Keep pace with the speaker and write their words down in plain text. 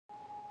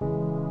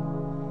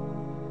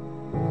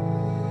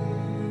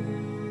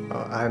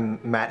I'm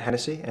Matt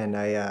Hennessy, and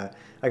I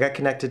got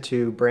connected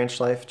to Branch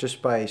Life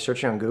just by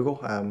searching on Google.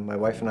 My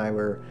wife and I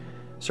were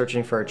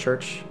searching for a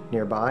church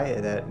nearby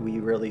that we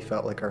really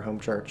felt like our home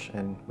church,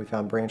 and we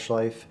found Branch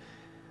Life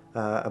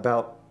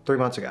about 3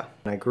 months ago.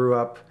 And I grew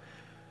up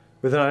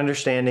with an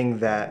understanding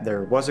that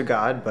there was a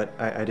God, but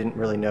I didn't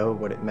really know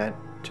what it meant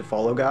to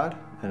follow God,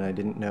 and I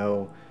didn't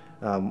know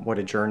what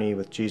a journey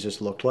with Jesus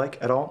looked like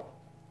at all.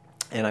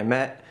 And I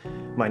met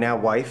my now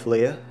wife,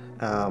 Leah,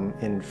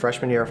 in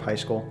freshman year of high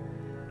school,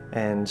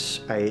 and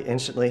I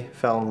instantly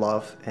fell in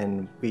love,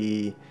 and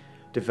we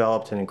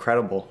developed an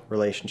incredible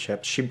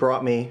relationship. She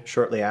brought me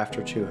shortly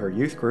after to her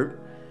youth group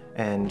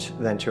and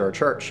then to our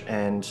church,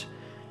 and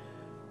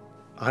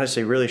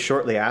honestly, really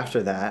shortly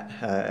after that,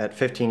 at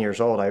 15 years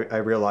old, I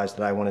realized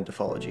that I wanted to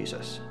follow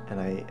Jesus,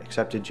 and I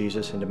accepted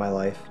Jesus into my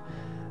life,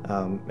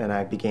 and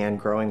I began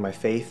growing my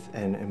faith,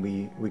 and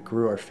we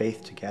grew our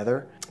faith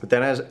together. But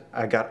then as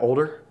I got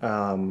older,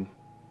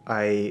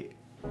 I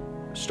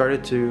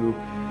started to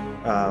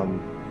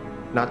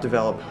not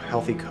develop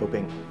healthy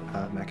coping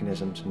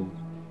mechanisms,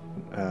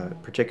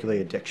 and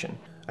particularly addiction.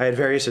 I had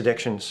various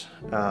addictions,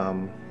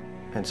 and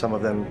some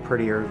of them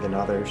prettier than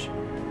others.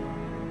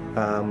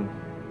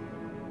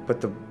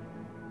 But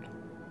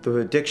the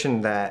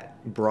addiction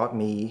that brought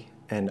me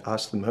and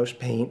us the most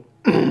pain,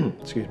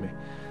 excuse me,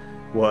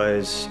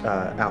 was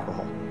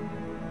alcohol.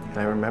 And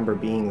I remember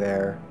being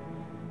there,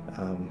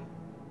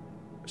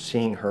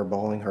 seeing her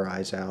bawling her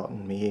eyes out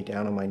and me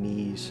down on my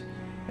knees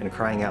and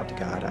crying out to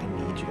God, "I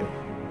need you.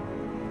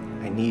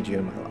 I need you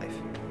in my life."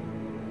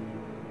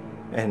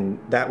 And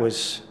that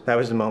was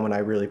the moment I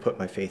really put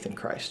my faith in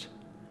Christ.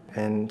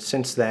 And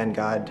since then,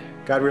 God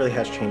really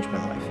has changed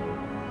my life.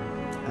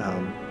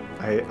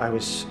 I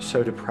was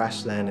so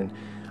depressed then, and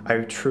I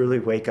truly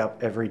wake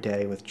up every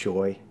day with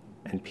joy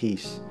and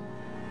peace.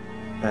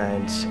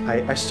 And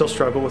I still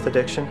struggle with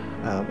addiction.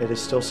 It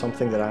is still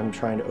something that I'm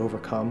trying to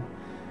overcome.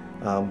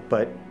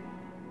 But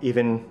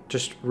even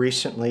just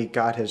recently,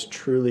 God has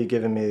truly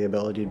given me the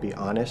ability to be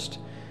honest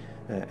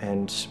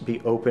and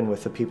be open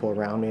with the people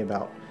around me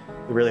about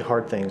the really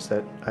hard things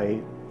that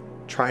I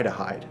try to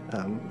hide,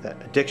 that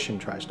addiction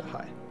tries to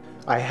hide.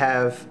 I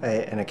have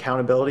an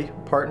accountability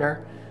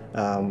partner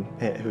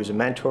who's a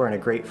mentor and a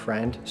great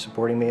friend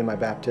supporting me in my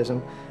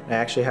baptism. I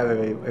actually have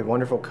a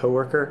wonderful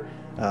coworker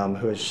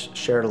who has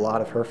shared a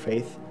lot of her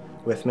faith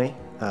with me.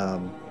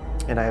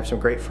 And I have some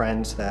great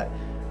friends that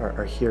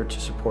are here to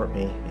support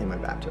me in my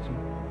baptism.